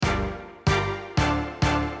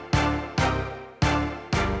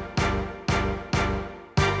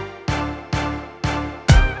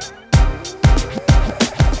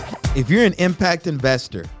If you're an impact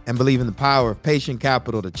investor and believe in the power of patient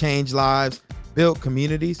capital to change lives, build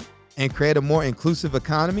communities, and create a more inclusive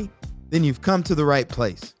economy, then you've come to the right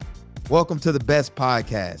place. Welcome to the Best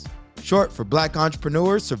Podcast, short for Black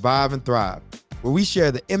Entrepreneurs Survive and Thrive, where we share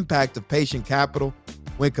the impact of patient capital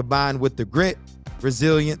when combined with the grit,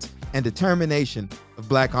 resilience, and determination of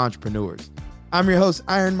Black entrepreneurs. I'm your host,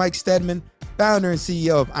 Iron Mike Stedman, founder and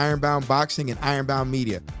CEO of Ironbound Boxing and Ironbound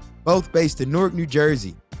Media, both based in Newark, New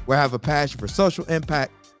Jersey, where I have a passion for social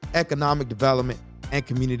impact, economic development, and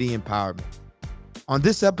community empowerment. On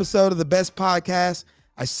this episode of the Best Podcast,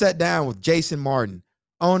 I sat down with Jason Martin,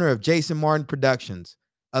 owner of Jason Martin Productions,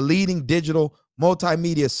 a leading digital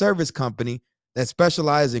multimedia service company that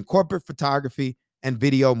specializes in corporate photography and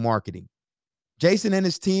video marketing. Jason and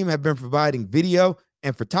his team have been providing video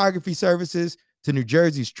and photography services to New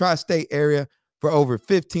Jersey's tri-state area for over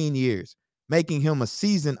 15 years, making him a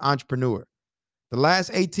seasoned entrepreneur. The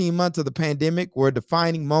last 18 months of the pandemic were a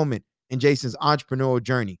defining moment in Jason's entrepreneurial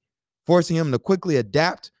journey, forcing him to quickly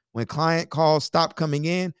adapt when client calls stopped coming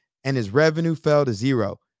in and his revenue fell to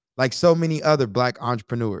zero, like so many other Black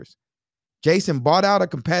entrepreneurs. Jason bought out a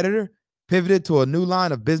competitor, pivoted to a new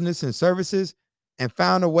line of business and services, and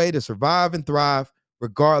found a way to survive and thrive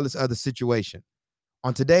regardless of the situation.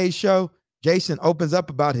 On today's show, Jason opens up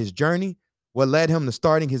about his journey, what led him to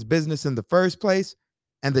starting his business in the first place,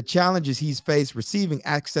 and the challenges he's faced receiving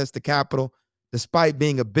access to capital despite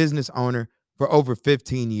being a business owner for over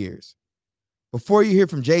 15 years. Before you hear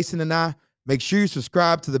from Jason and I, make sure you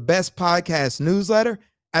subscribe to the Best Podcast newsletter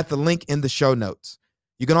at the link in the show notes.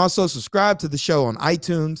 You can also subscribe to the show on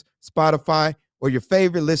iTunes, Spotify, or your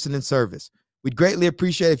favorite listening service. We'd greatly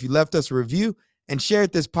appreciate if you left us a review and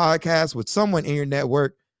shared this podcast with someone in your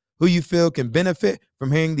network who you feel can benefit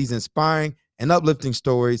from hearing these inspiring and uplifting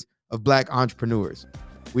stories of Black entrepreneurs.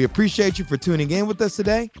 We appreciate you for tuning in with us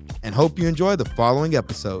today and hope you enjoy the following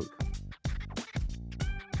episode.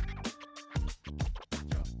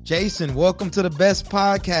 Jason, welcome to the Best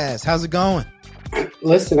Podcast. How's it going?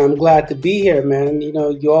 Listen, I'm glad to be here, man. You know,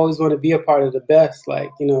 you always want to be a part of the best.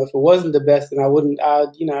 Like, you know, if it wasn't the best, then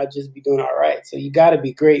I'd just be doing all right. So you got to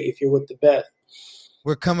be great if you're with the best.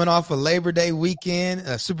 We're coming off a Labor Day weekend.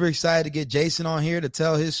 Super excited to get Jason on here to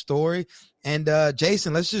tell his story. And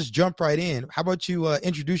Jason, let's just jump right in. How about you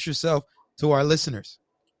introduce yourself to our listeners?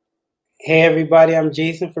 Hey, everybody. I'm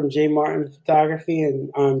Jason from J. Martin Photography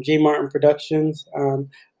and J. Martin Productions. I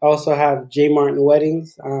also have J. Martin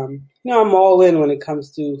Weddings. I'm all in when it comes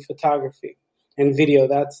to photography and video.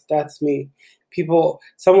 That's me.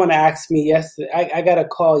 Someone asked me yesterday. I got a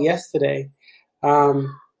call yesterday.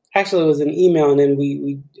 Actually, it was an email, and then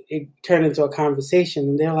it turned into a conversation.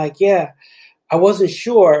 And they're like, "Yeah, I wasn't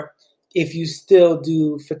sure if you still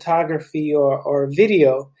do photography or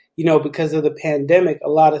video, because of the pandemic, a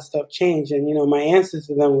lot of stuff changed." And, my answer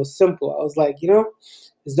to them was simple. I was like,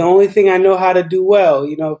 it's the only thing I know how to do well.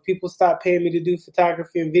 If people stop paying me to do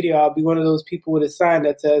photography and video, I'll be one of those people with a sign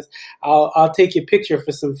that says, I'll take your picture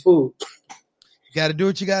for some food. You got to do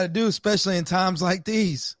what you got to do, especially in times like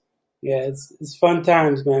these. Yeah, it's fun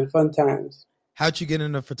times, man. Fun times. How'd you get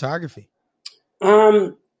into photography?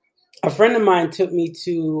 A friend of mine took me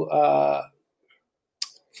to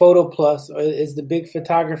Photo Plus, is the big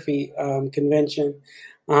photography convention.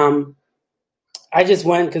 I just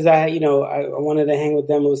went because I wanted to hang with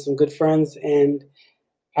them with some good friends, and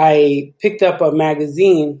I picked up a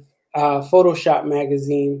magazine, Photoshop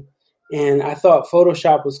magazine, and I thought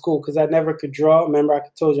Photoshop was cool because I never could draw. Remember, I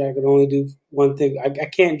told you I could only do one thing. I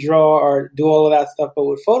can't draw or do all of that stuff, but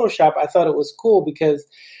with Photoshop, I thought it was cool because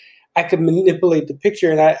I could manipulate the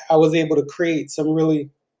picture, and I was able to create some really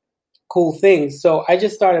cool things. So I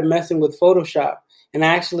just started messing with Photoshop, and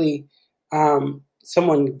actually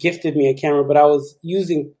someone gifted me a camera, but I was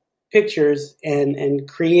using pictures and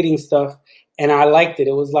creating stuff, and I liked it.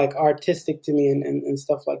 It was like artistic to me and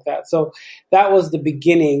stuff like that. So that was the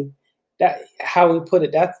beginning. That how we put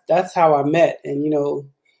it. That's how I met, and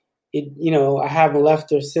I haven't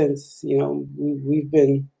left her since. We've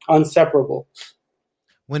been inseparable.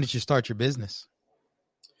 When did you start your business?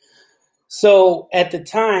 So at the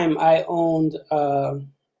time, I owned a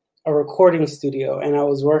recording studio, and I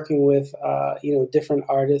was working with different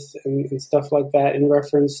artists and stuff like that in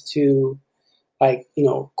reference to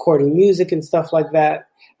recording music and stuff like that.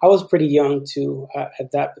 I was pretty young too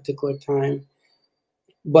at that particular time,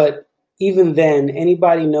 but even then,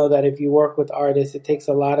 anybody know that if you work with artists, it takes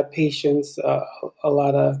a lot of patience,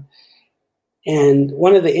 and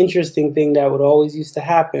one of the interesting things that would always used to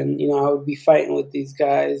happen, I would be fighting with these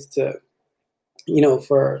guys to,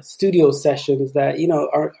 for studio sessions that,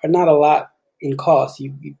 are not a lot in cost.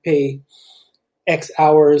 You pay X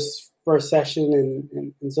hours per session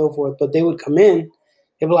and so forth. But they would come in,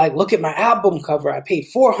 they'd be like, look at my album cover. I paid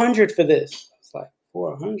 $400 for this. It's like,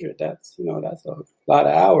 400, that's a lot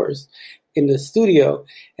of hours in the studio.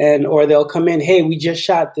 Or they'll come in, hey, we just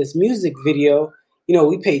shot this music video.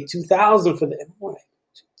 We paid $2,000 for that. I'm like,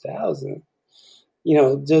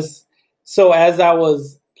 $2,000? Just so as I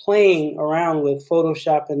was playing around with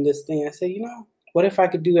Photoshop and this thing, I said, what if I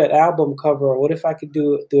could do an album cover, or what if I could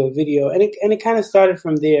do a video? And it kind of started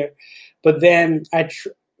from there. But then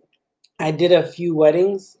I did a few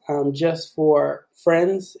weddings just for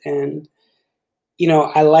friends, and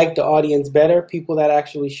I like the audience better, people that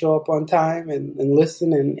actually show up on time and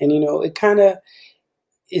listen, and it kind of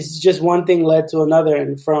is just one thing led to another,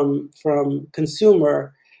 and from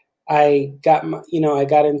consumer, I got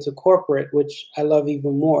into corporate, which I love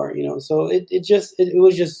even more. So it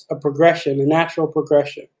was just a progression, a natural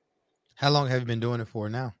progression. How long have you been doing it for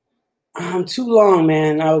now? Too long,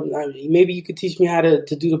 man. Maybe you could teach me how to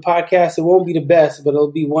do the podcast. It won't be the best, but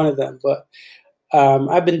it'll be one of them. But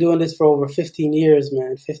I've been doing this for over 15 years,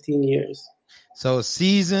 man. 15 years. So a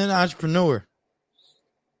seasoned entrepreneur.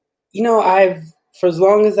 For as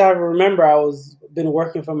long as I remember, been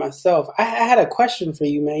working for myself. I had a question for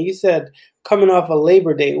you, man. You said coming off of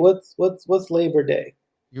Labor Day. What's Labor Day?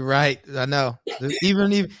 You're right. I know.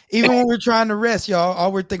 Even when we're trying to rest, y'all,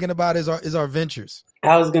 all we're thinking about is our ventures.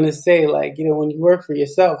 I was gonna say, when you work for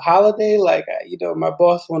yourself, holiday, my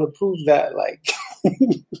boss want to prove that,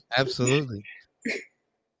 Absolutely.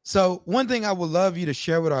 So one thing I would love you to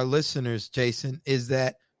share with our listeners, Jason, is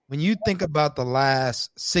that when you think about the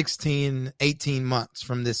last 16, 18 months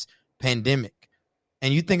from this pandemic,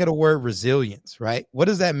 and you think of the word resilience, right? What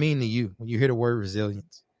does that mean to you when you hear the word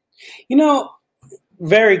resilience?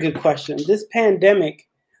 Very good question. This pandemic,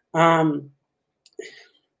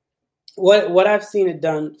 what I've seen it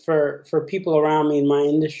done for people around me in my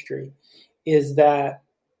industry is that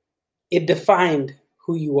it defined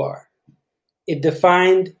who you are. It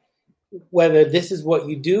defined whether this is what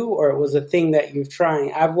you do or it was a thing that you're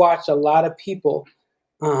trying. I've watched a lot of people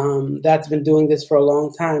that's been doing this for a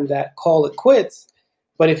long time that call it quits.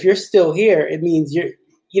 But if you're still here, it means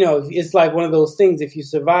it's like one of those things. If you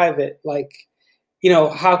survive it,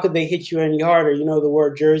 how could they hit you any harder? The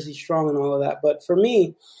word Jersey strong and all of that. But for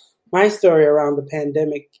me, my story around the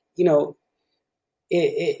pandemic,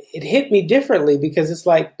 it hit me differently because it's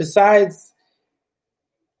like, besides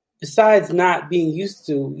not being used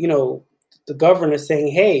to, the governor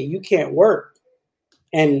saying, hey, you can't work.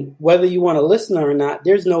 And whether you want to listen or not,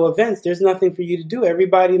 there's no events. There's nothing for you to do.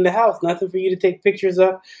 Everybody in the house, nothing for you to take pictures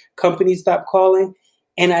of. Companies stop calling.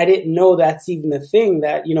 And I didn't know that's even a thing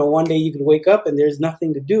that, one day you could wake up and there's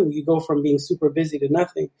nothing to do. You go from being super busy to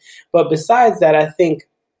nothing. But besides that, I think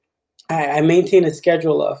I maintain a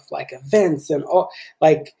schedule of events and all,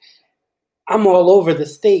 I'm all over the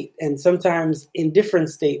state and sometimes in different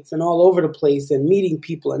states and all over the place and meeting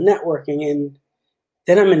people and networking. And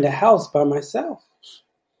then I'm in the house by myself.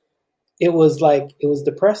 It was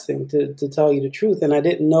depressing to tell you the truth. And I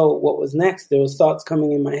didn't know what was next. There was thoughts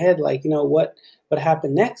coming in my head, what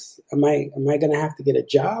happened next? Am I going to have to get a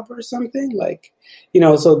job or something?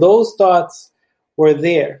 So those thoughts were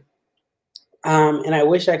there. And I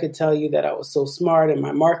wish I could tell you that I was so smart in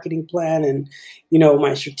my marketing plan and,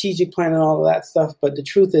 my strategic plan and all of that stuff. But the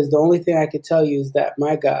truth is, the only thing I could tell you is that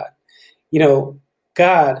my God,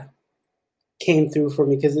 God came through for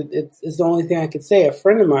me because it's the only thing I could say. A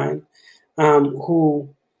friend of mine who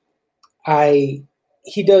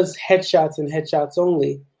he does headshots and headshots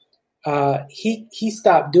only. He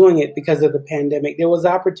stopped doing it because of the pandemic. There was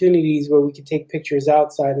opportunities where we could take pictures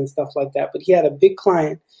outside and stuff like that. But he had a big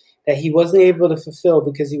client that he wasn't able to fulfill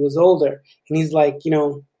because he was older. And he's like,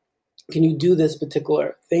 can you do this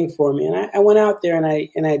particular thing for me? And I went out there and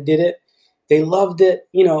I did it. They loved it,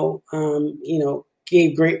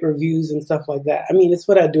 gave great reviews and stuff like that. I mean, it's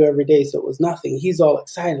what I do every day. So it was nothing. He's all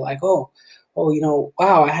excited, like, wow,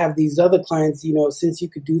 I have these other clients, since you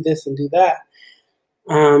could do this and do that.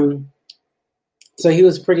 So he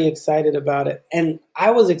was pretty excited about it. And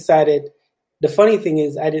I was excited. The funny thing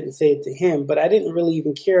is I didn't say it to him, but I didn't really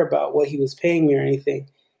even care about what he was paying me or anything.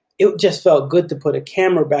 It just felt good to put a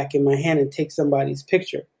camera back in my hand and take somebody's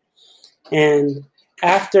picture. And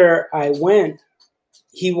after I went,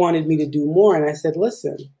 he wanted me to do more. And I said,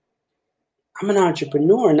 listen, I'm an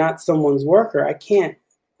entrepreneur, not someone's worker.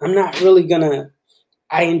 I'm not really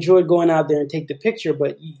I enjoyed going out there and take the picture,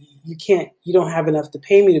 but you don't have enough to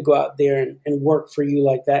pay me to go out there and work for you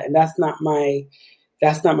like that. And that's not my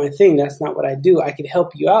thing. That's not what I do. I could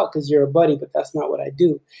help you out because you're a buddy, but that's not what I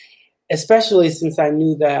do. especially since I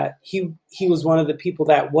knew that he was one of the people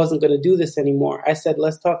that wasn't going to do this anymore. I said,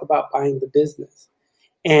 let's talk about buying the business.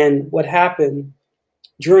 And what happened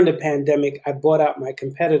during the pandemic, I bought out my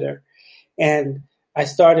competitor and I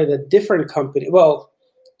started a different company. Well,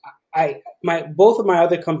 both of my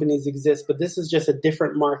other companies exist, but this is just a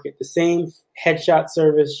different market. The same headshot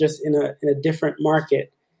service, just in a different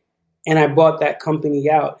market. And I bought that company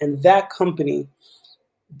out, and that company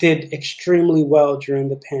did extremely well during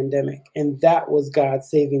the pandemic. And that was God's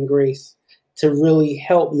saving grace to really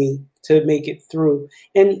help me to make it through.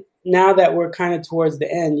 And now that we're kind of towards the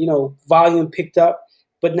end, volume picked up,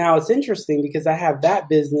 but now it's interesting because I have that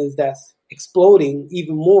business that's exploding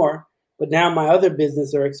even more. But now my other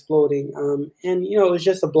business are exploding, and it was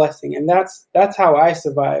just a blessing, and that's how I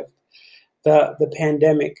survived the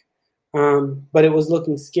pandemic. But it was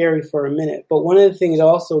looking scary for a minute. But one of the things it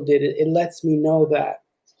also did, it lets me know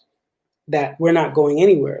that we're not going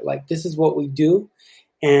anywhere. Like, this is what we do,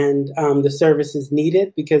 and the service is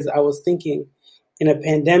needed. Because I was thinking, in a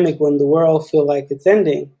pandemic, when the world feel like it's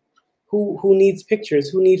ending, who needs pictures?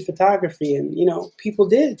 Who needs photography? And people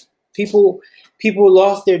did. People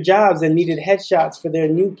lost their jobs and needed headshots for their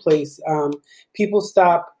new place. People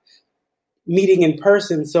stopped meeting in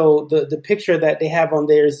person, so the picture that they have on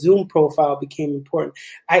their Zoom profile became important.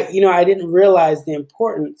 I didn't realize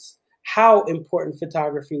how important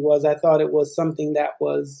photography was. I thought it was something that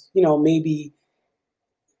was, maybe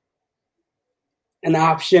an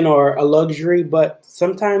option or a luxury, but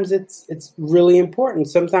sometimes it's really important.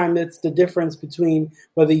 Sometimes it's the difference between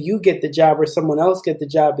whether you get the job or someone else get the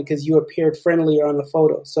job because you appeared friendlier on the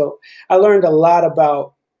photo. So I learned a lot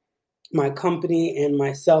about my company and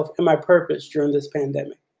myself and my purpose during this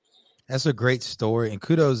pandemic. That's a great story, and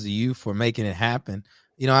kudos to you for making it happen.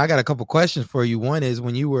 I got a couple questions for you. One is,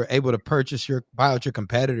 when you were able to buy out your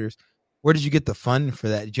competitors, where did you get the funding for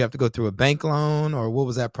that? Did you have to go through a bank loan, or what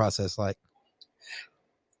was that process like?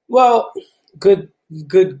 Well, good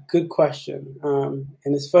question. And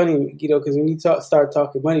it's funny, because when you start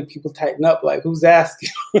talking money, people tighten up, like, who's asking?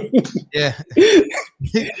 Yeah.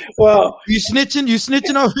 Well, you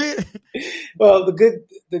snitching over here? Well, the good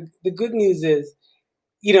news is,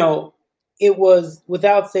 it was,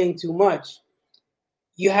 without saying too much,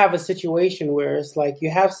 you have a situation where it's like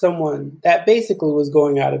you have someone that basically was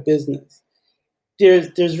going out of business.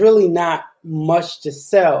 There's really not much to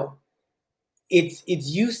sell. It's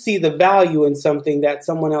you see the value in something that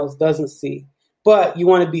someone else doesn't see, but you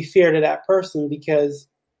want to be fair to that person because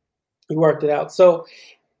you worked it out. So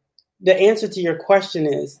the answer to your question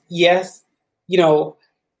is yes.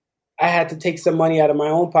 I had to take some money out of my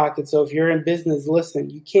own pocket. So if you're in business, listen,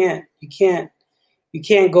 you can't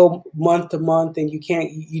go month to month, and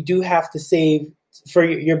you do have to save. For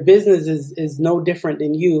your business is no different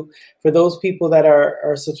than you. For those people that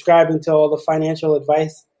are subscribing to all the financial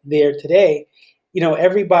advice there today,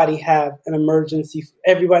 everybody should have an emergency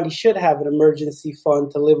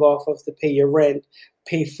fund to live off of, to pay your rent,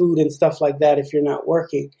 pay food and stuff like that if you're not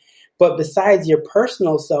working. But besides your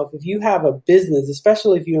personal self, if you have a business,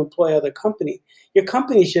 especially if you employ other company, your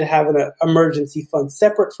company should have an emergency fund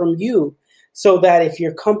separate from you, so that if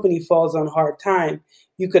your company falls on hard time,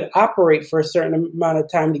 you could operate for a certain amount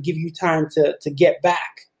of time to give you time to get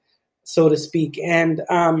back, so to speak. And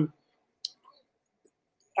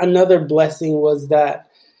another blessing was that,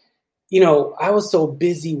 I was so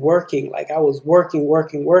busy working, like I was working.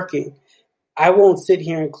 I won't sit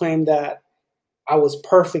here and claim that I was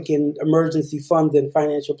perfect in emergency funds and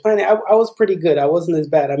financial planning. I was pretty good. I wasn't as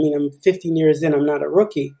bad. I mean, I'm 15 years in, I'm not a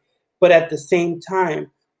rookie. But at the same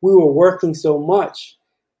time, we were working so much,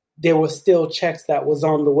 there was still checks that was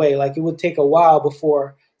on the way. Like, it would take a while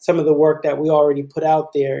before some of the work that we already put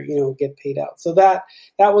out there, get paid out. So that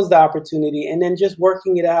was the opportunity. And then just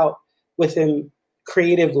working it out with him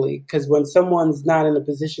creatively, because when someone's not in a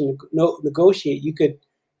position to negotiate, you could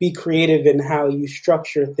be creative in how you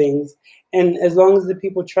structure things. And as long as the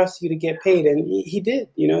people trust you to get paid, and he did,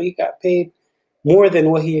 he got paid more than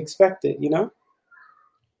what he expected,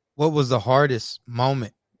 What was the hardest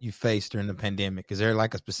moment you faced during the pandemic? Is there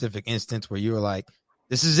like a specific instance where you were like,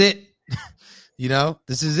 this is it?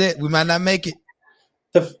 This is it. We might not make it.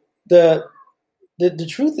 The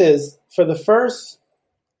truth is, for the first,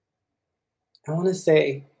 I want to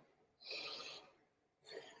say,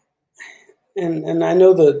 and I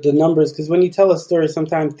know the numbers, because when you tell a story,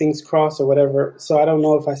 sometimes things cross or whatever. So I don't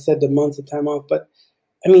know if I said the months of time off, but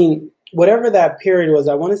I mean, whatever that period was,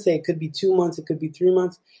 I want to say it could be 2 months, it could be 3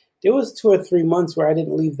 months. There was 2 or 3 months where I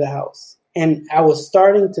didn't leave the house. And I was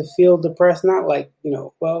starting to feel depressed, not like,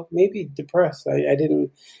 maybe depressed. I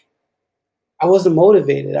wasn't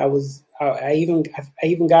motivated. I even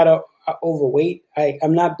got overweight.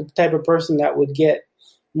 I'm not the type of person that would get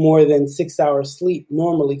more than 6 hours sleep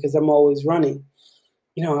normally because I'm always running.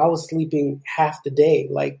 I was sleeping half the day.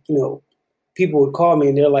 Like, people would call me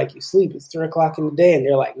and they're like, "You sleep, it's 3 o'clock in the day." And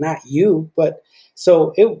they're like, "Not you." But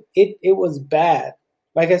so it was bad.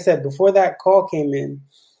 Like I said, before that call came in,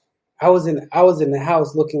 I was in the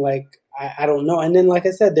house looking like, I don't know. And then, like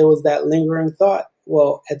I said, there was that lingering thought,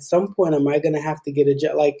 well, at some point, am I going to have to get a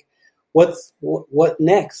job? Like, what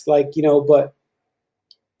next? Like, but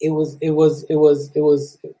it was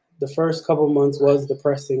the first couple months was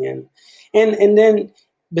depressing. And then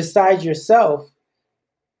besides yourself,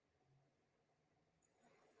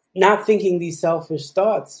 not thinking these selfish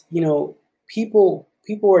thoughts, people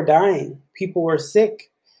are dying, people are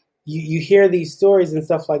sick. You hear these stories and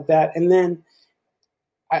stuff like that. And then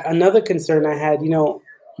another concern I had,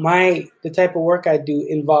 the type of work I do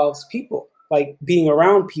involves people, like being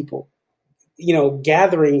around people,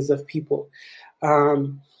 gatherings of people.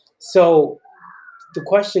 So the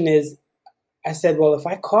question is, I said, well, if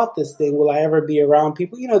I caught this thing, will I ever be around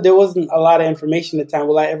people? There wasn't a lot of information at the time.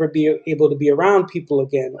 Will I ever be able to be around people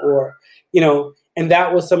again? Or, and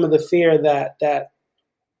that was some of the fear that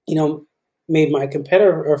made my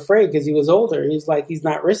competitor afraid because he was older. He's like, he's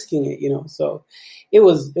not risking it, So it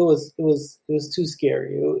was too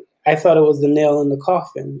scary. I thought it was the nail in the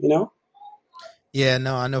coffin, Yeah,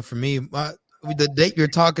 no, I know for me, the date you're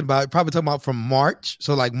talking about, probably talking about from March.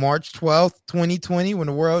 So like March 12th, 2020, when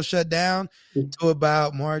the world shut down to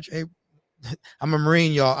about March, April. I'm a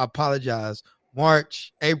Marine, y'all. I apologize.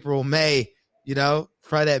 March, April, May,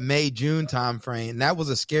 for that May, June time frame. And that was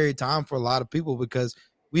a scary time for a lot of people because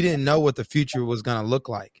we didn't know what the future was going to look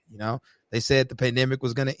like. They said the pandemic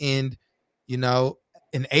was going to end,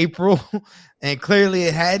 in April, and clearly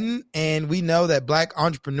it hadn't. And we know that Black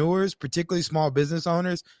entrepreneurs, particularly small business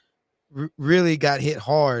owners, really got hit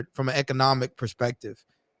hard from an economic perspective.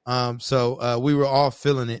 So we were all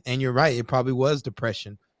feeling it. And you're right. It probably was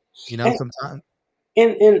depression, sometimes.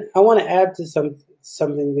 And I want to add to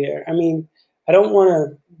something there. I mean, I don't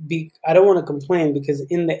want to complain because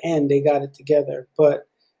in the end they got it together. But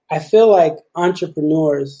I feel like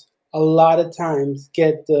entrepreneurs a lot of times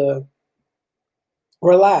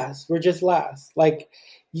we're last. We're just last. Like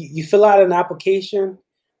you fill out an application,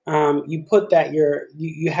 you put that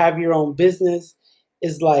you have your own business,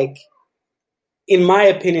 is like, in my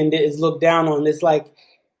opinion, is looked down on. It's like,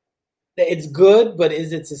 it's good, but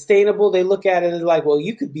is it sustainable? They look at it as like, well,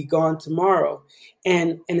 you could be gone tomorrow.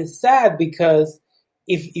 And it's sad because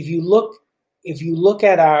if you look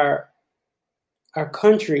at our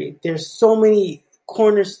country, there's so many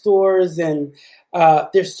corner stores and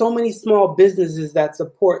there's so many small businesses that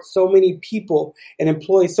support so many people and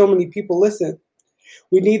employ so many people. Listen,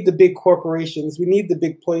 we need the big corporations. We need the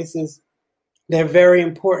big places. They're very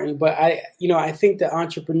important. But I think that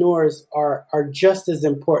entrepreneurs are just as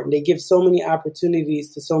important. They give so many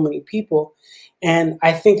opportunities to so many people. And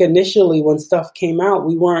I think initially when stuff came out,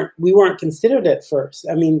 we weren't considered at first.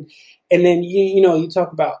 I mean, and then you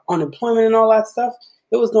talk about unemployment and all that stuff.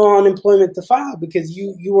 There was no unemployment to file because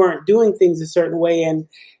you weren't doing things a certain way. And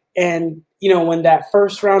when that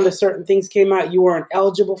first round of certain things came out, you weren't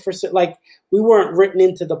eligible for we weren't written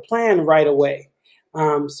into the plan right away.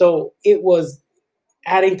 So it was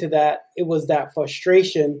adding to that. It was that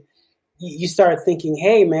frustration. You start thinking,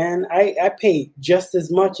 hey, man, I pay just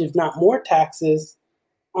as much, if not more taxes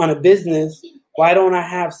on a business. Why don't I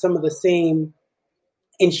have some of the same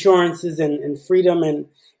insurances and freedom and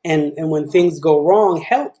when things go wrong,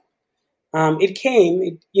 help? It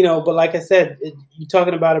came, but like I said, you're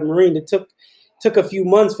talking about a Marine. It took a few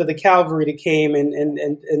months for the cavalry to came and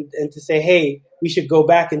to say, hey, we should go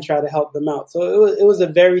back and try to help them out. So it was a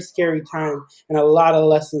very scary time and a lot of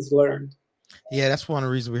lessons learned. Yeah, that's one of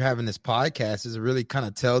the reasons we're having this podcast, is to really kind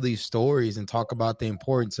of tell these stories and talk about the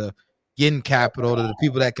importance of getting capital to the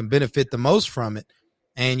people that can benefit the most from it.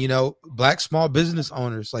 And, Black small business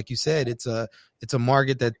owners, like you said, it's a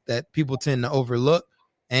market that people tend to overlook.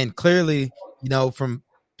 And clearly, from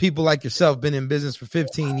people like yourself, been in business for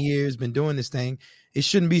 15 years, been doing this thing, it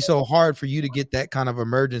shouldn't be so hard for you to get that kind of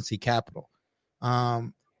emergency capital.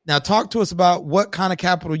 Now talk to us about what kind of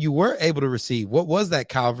capital you were able to receive. What was that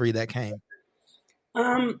cavalry that came?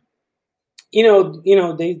 They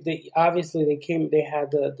obviously they came, they had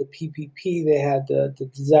the PPP, they had the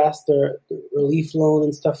disaster relief loan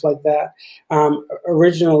and stuff like that.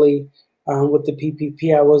 Originally, with the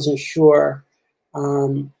PPP, I wasn't sure,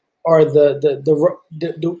 or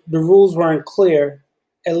the rules weren't clear,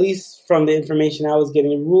 at least from the information I was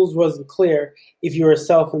getting. The rules wasn't clear if you were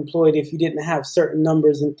self-employed, if you didn't have certain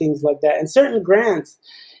numbers and things like that. And certain grants,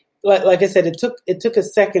 like I said, it took a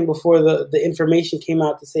second before the information came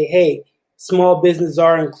out to say, hey, small business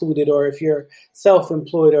are included, or if you're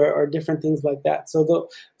self-employed, or different things like that. So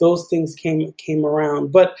those things came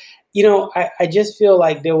around. But I just feel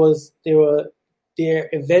like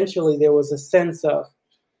eventually there was a sense of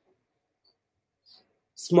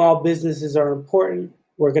small businesses are important.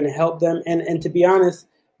 We're going to help them, and to be honest,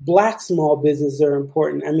 Black small businesses are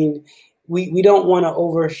important. I mean, we don't want to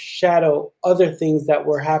overshadow other things that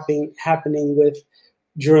were happening with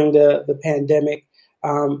during the pandemic.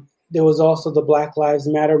 There was also the Black Lives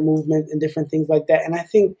Matter movement and different things like that. And I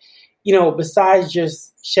think, besides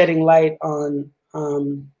just shedding light on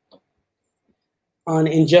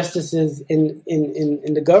injustices in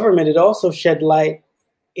the government, it also shed light.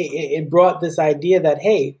 It brought this idea that,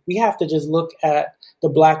 hey, we have to just look at the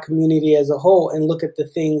Black community as a whole and look at the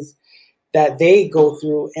things that they go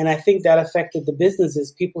through. And I think that affected the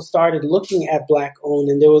businesses. People started looking at Black owned,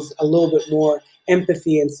 and there was a little bit more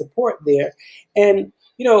empathy and support there. And,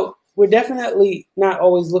 we're definitely not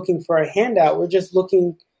always looking for a handout. We're just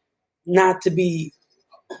looking not to be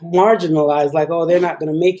marginalized, like, oh, they're not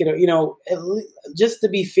going to make it, or, just to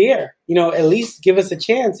be fair, at least give us a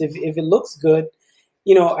chance. If it looks good,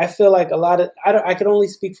 I feel like I can only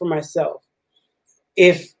speak for myself.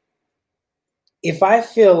 If I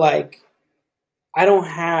feel like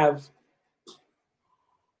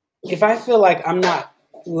if I feel like I'm not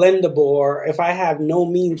lendable, or if I have no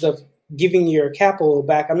means of giving your capital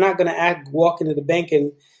back, I'm not going to walk into the bank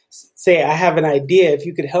and say, I have an idea. If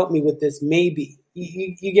you could help me with this, maybe.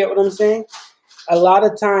 You get what I'm saying? A lot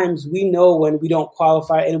of times we know when we don't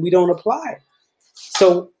qualify and we don't apply.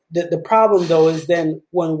 So the problem, though, is then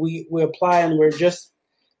when we apply and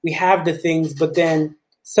we have the things, but then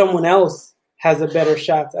someone else has a better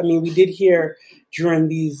shot. I mean, we did hear during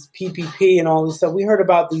these PPP and all this stuff, we heard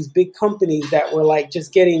about these big companies that were like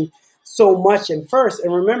just getting so much at first.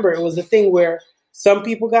 And remember, it was a thing where some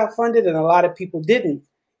people got funded and a lot of people didn't,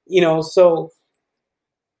 so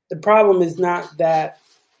the problem is not that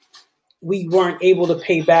we weren't able to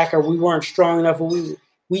pay back, or we weren't strong enough, or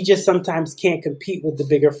we just sometimes can't compete with the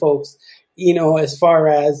bigger folks, as far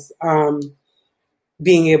as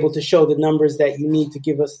being able to show the numbers that you need to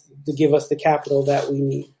give us the capital that we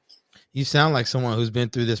need. You sound like someone who's been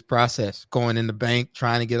through this process, going in the bank,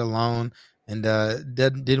 trying to get a loan, and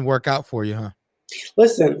didn't work out for you, huh?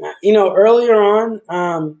 Listen, earlier on,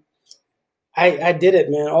 I did it,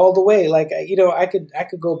 man, all the way. Like, I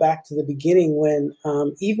could go back to the beginning when,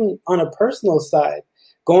 even on a personal side,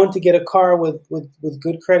 going to get a car with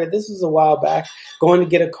good credit. This was a while back. Going to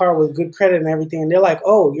get a car with good credit and everything, and they're like,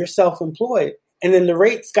 "Oh, you're self-employed," and then the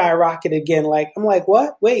rate skyrocketed again. Like, I'm like,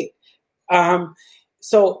 "What? Wait."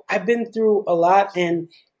 So I've been through a lot, and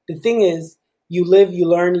the thing is, you live, you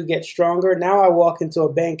learn, you get stronger. Now I walk into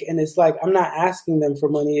a bank, and it's like I'm not asking them for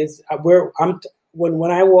money. It's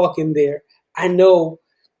when I walk in there, I know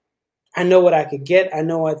what I could get. I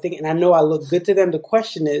know what I think, and I know I look good to them. The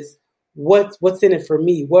question is, what's in it for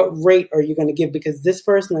me? What rate are you going to give? Because this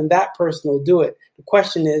person and that person will do it. The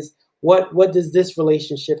question is, what does this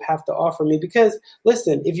relationship have to offer me? Because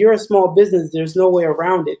listen, if you're a small business, there's no way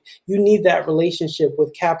around it. You need that relationship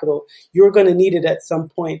with capital. You're going to need it at some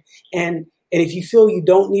point. And if you feel you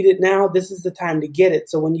don't need it now, this is the time to get it.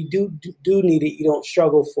 So when you do need it, you don't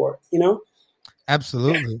struggle for it,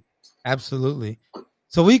 Absolutely. Absolutely.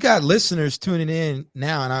 So we got listeners tuning in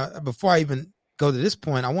now. And before I even go to this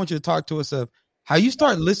point, I want you to talk to us of how you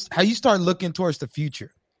start looking towards the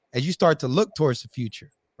future. As you start to look towards the future,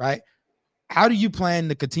 right? How do you plan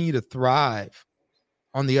to continue to thrive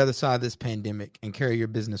on the other side of this pandemic and carry your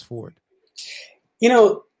business forward?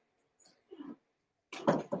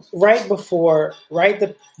 Right before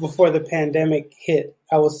the pandemic hit,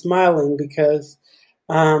 I was smiling because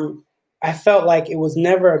I felt like it was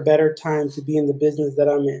never a better time to be in the business that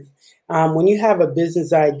I'm in. When you have a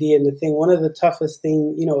business idea and the thing, one of the toughest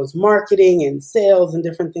things, is marketing and sales and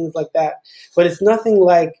different things like that. But it's nothing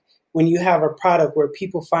like when you have a product where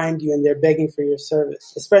people find you and they're begging for your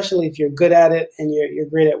service, especially if you're good at it and you're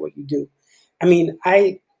great at what you do. I mean,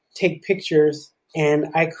 I take pictures and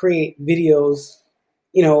I create videos,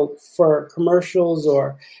 for commercials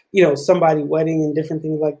or, somebody wedding and different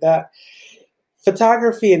things like that.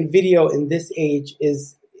 Photography and video in this age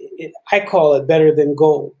I call it better than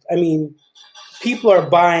gold. I mean, people are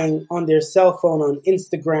buying on their cell phone, on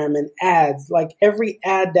Instagram, and ads. Like every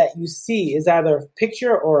ad that you see is either a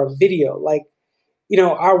picture or a video. Like,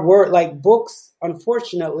 our word, like books,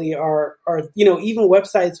 unfortunately, are even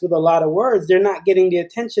websites with a lot of words, they're not getting the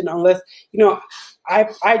attention unless, I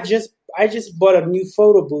just bought a new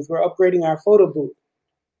photo booth. We're upgrading our photo booth.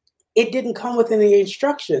 It didn't come with any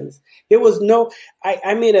instructions. There was no,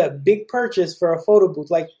 I made a big purchase for a photo booth,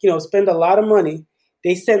 like, spend a lot of money.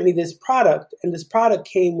 They sent me this product, and this product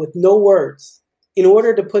came with no words. In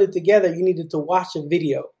order to put it together, you needed to watch a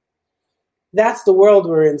video. That's the world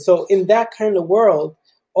we're in. So in that kind of world,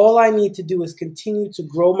 all I need to do is continue to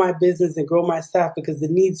grow my business and grow my staff, because the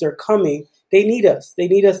needs are coming. They need us. They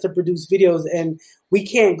need us to produce videos, and we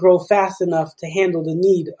can't grow fast enough to handle the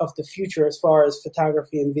need of the future as far as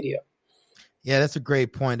photography and video. Yeah, that's a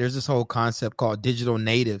great point. There's this whole concept called digital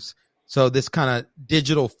natives. So this kind of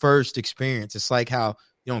digital first experience. It's like how,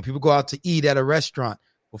 when people go out to eat at a restaurant,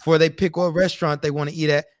 before they pick what restaurant they want to eat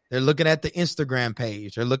at, they're looking at the Instagram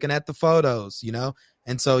page. They're looking at the photos,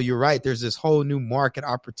 And so you're right. There's this whole new market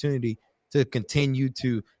opportunity to continue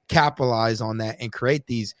to capitalize on that and create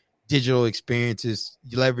these digital experiences,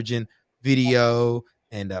 leveraging video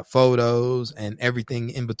and photos and everything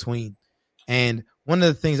in between. And one of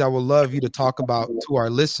the things I would love you to talk about to our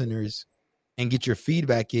listeners and get your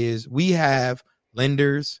feedback is, we have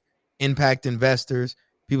lenders, impact investors,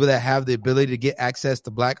 people that have the ability to get access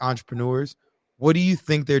to Black entrepreneurs. What do you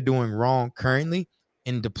think they're doing wrong currently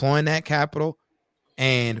in deploying that capital?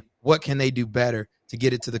 And what can they do better to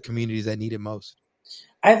get it to the communities that need it most?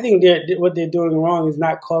 I think what they're doing wrong is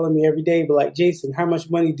not calling me every day, but like, Jason, how much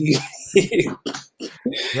money do you need?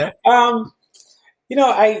 Yeah.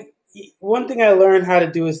 One thing I learned how to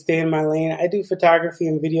do is stay in my lane. I do photography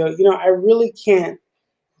and video. I really can't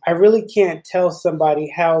tell somebody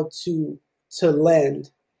how to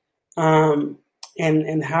lend,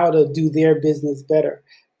 and how to do their business better.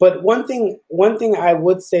 But one thing I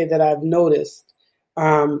would say that I've noticed,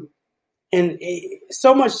 so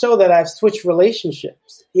much so that I've switched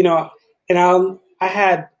relationships, and I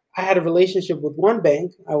had a relationship with one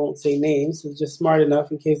bank. I won't say names. It's just smart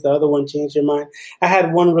enough in case the other one changed their mind. I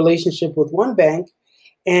had one relationship with one bank,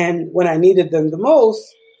 and when I needed them the most,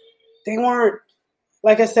 they weren't,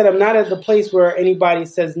 like I said, I'm not at the place where anybody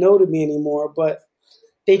says no to me anymore, but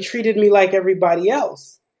they treated me like everybody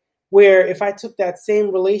else. Where if I took that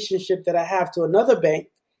same relationship that I have to another bank,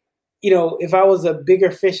 if I was a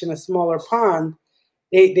bigger fish in a smaller pond,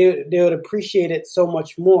 they would appreciate it so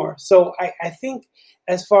much more. So I think,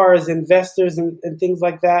 as far as investors and things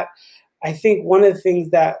like that, I think one of the things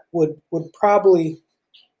that would probably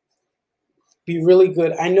be really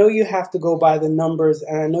good, I know you have to go by the numbers,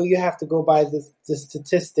 and I know you have to go by the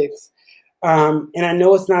statistics, and I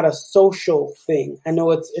know it's not a social thing. I know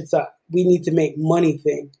it's a we need to make money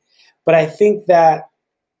thing. But I think that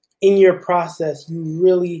in your process, you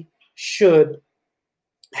really should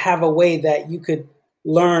have a way that you could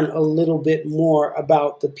learn a little bit more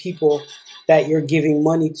about the people that you're giving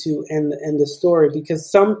money to and the story. Because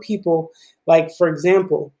some people, like, for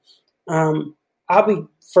example, I'll be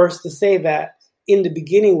first to say that in the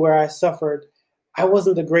beginning where I suffered, I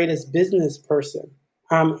wasn't the greatest business person.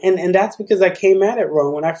 And that's because I came at it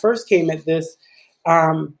wrong. When I first came at this,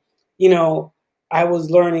 I was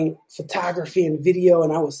learning photography and video,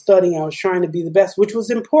 and I was studying. I was trying to be the best, which was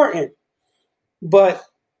important. But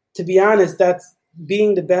to be honest, that's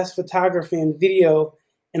being the best photography and video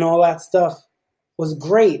and all that stuff was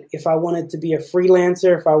great if I wanted to be a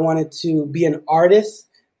freelancer, if I wanted to be an artist.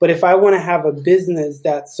 But if I want to have a business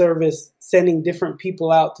that serviced sending different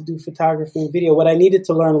people out to do photography and video, what I needed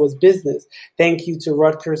to learn was business. Thank you to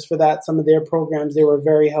Rutgers for that. Some of their programs, they were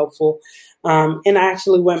very helpful. And I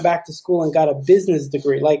actually went back to school and got a business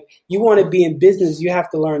degree. Like, you want to be in business, you have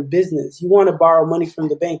to learn business. You want to borrow money from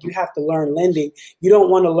the bank, you have to learn lending. You don't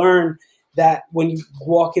want to learn that when you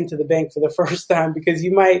walk into the bank for the first time, because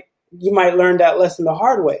you might learn that lesson the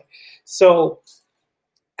hard way. So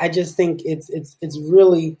I just think it's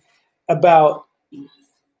really about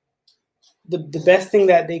the best thing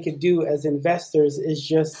that they could do as investors is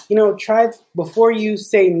just, try, before you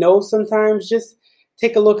say no sometimes, just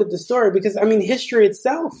take a look at the story. Because, history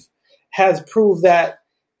itself has proved that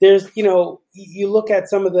there's, you look at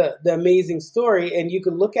some of the amazing story, and you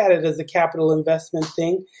could look at it as a capital investment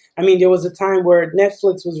thing. There was a time where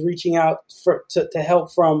Netflix was reaching out to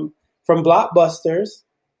help from Blockbusters.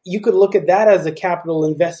 You could look at that as a capital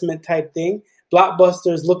investment type thing.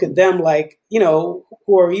 Blockbusters look at them like, who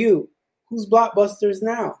are you? Who's Blockbusters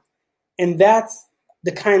now? And that's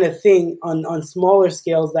the kind of thing on smaller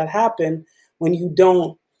scales that happen when you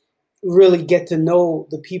don't really get to know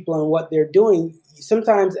the people and what they're doing.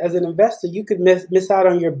 Sometimes as an investor, you could miss out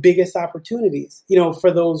on your biggest opportunities,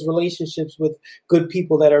 for those relationships with good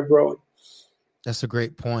people that are growing. That's a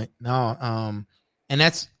great point. No, and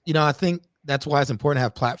that's, I think that's why it's important to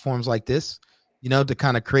have platforms like this, to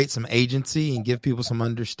kind of create some agency and give people some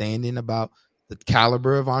understanding about the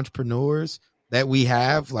caliber of entrepreneurs, that we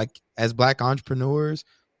have, like as Black entrepreneurs,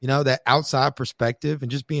 that outside perspective and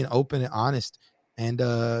just being open and honest and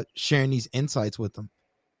sharing these insights with them.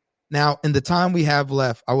 Now, in the time we have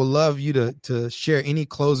left, I would love you to share any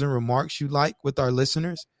closing remarks you'd like with our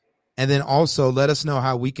listeners. And then also let us know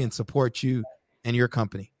how we can support you and your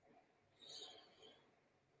company.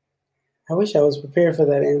 I wish I was prepared for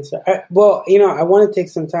that answer. I want to take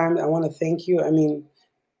some time. I want to thank you. I mean,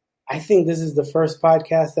 I think this is the first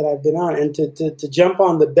podcast that I've been on, and to jump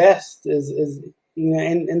on the best is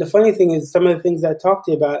and the funny thing is, some of the things I talked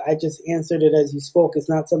to you about, I just answered it as you spoke. It's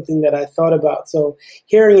not something that I thought about. So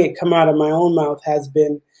hearing it come out of my own mouth has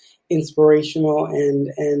been inspirational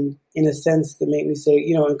and in a sense to make me say,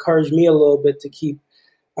 encourage me a little bit to keep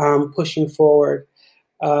pushing forward.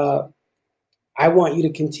 I want you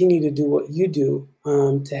to continue to do what you do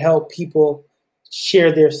to help people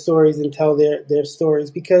share their stories and tell their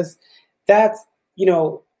stories, because that's,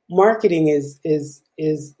 marketing is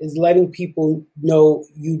letting people know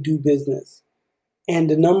you do business. And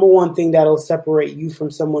the number one thing that'll separate you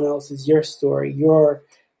from someone else is your story,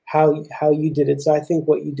 how you did it. So I think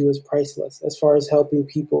what you do is priceless as far as helping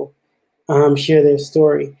people share their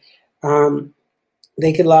story.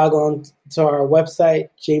 They could log on to our website,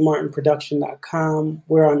 jmartinproduction.com.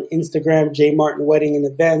 We're on Instagram, jmartin Wedding and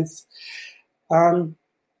Events.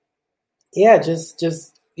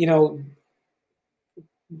 Just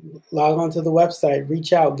log on to the website,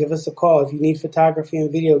 reach out, give us a call. If you need photography and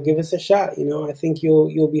video, give us a shot. I think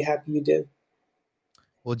you'll be happy you did.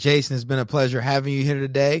 Well, Jason, it's been a pleasure having you here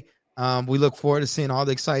today. We look forward to seeing all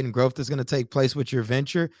the exciting growth that's going to take place with your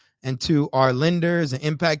venture. And to our lenders and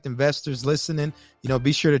impact investors listening,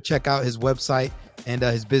 be sure to check out his website and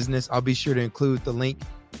his business. I'll be sure to include the link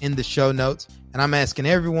in the show notes. And I'm asking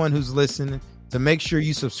everyone who's listening to make sure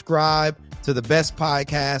you subscribe to the Best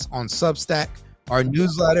Podcast on Substack, our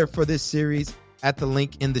newsletter for this series, at the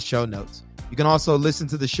link in the show notes. You can also listen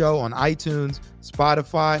to the show on iTunes,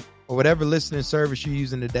 Spotify, or whatever listening service you're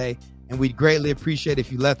using today. And we'd greatly appreciate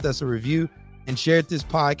if you left us a review and shared this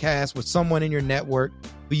podcast with someone in your network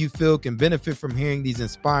who you feel can benefit from hearing these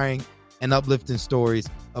inspiring and uplifting stories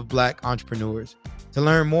of Black entrepreneurs. To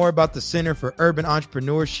learn more about the Center for Urban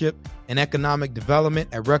Entrepreneurship and Economic Development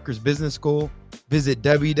at Rutgers Business School, visit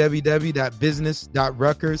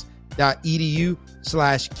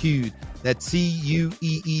www.business.rutgers.edu/CUED. That's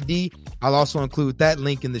CUEED. I'll also include that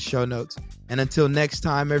link in the show notes. And until next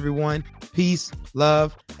time, everyone, peace,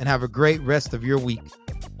 love, and have a great rest of your week.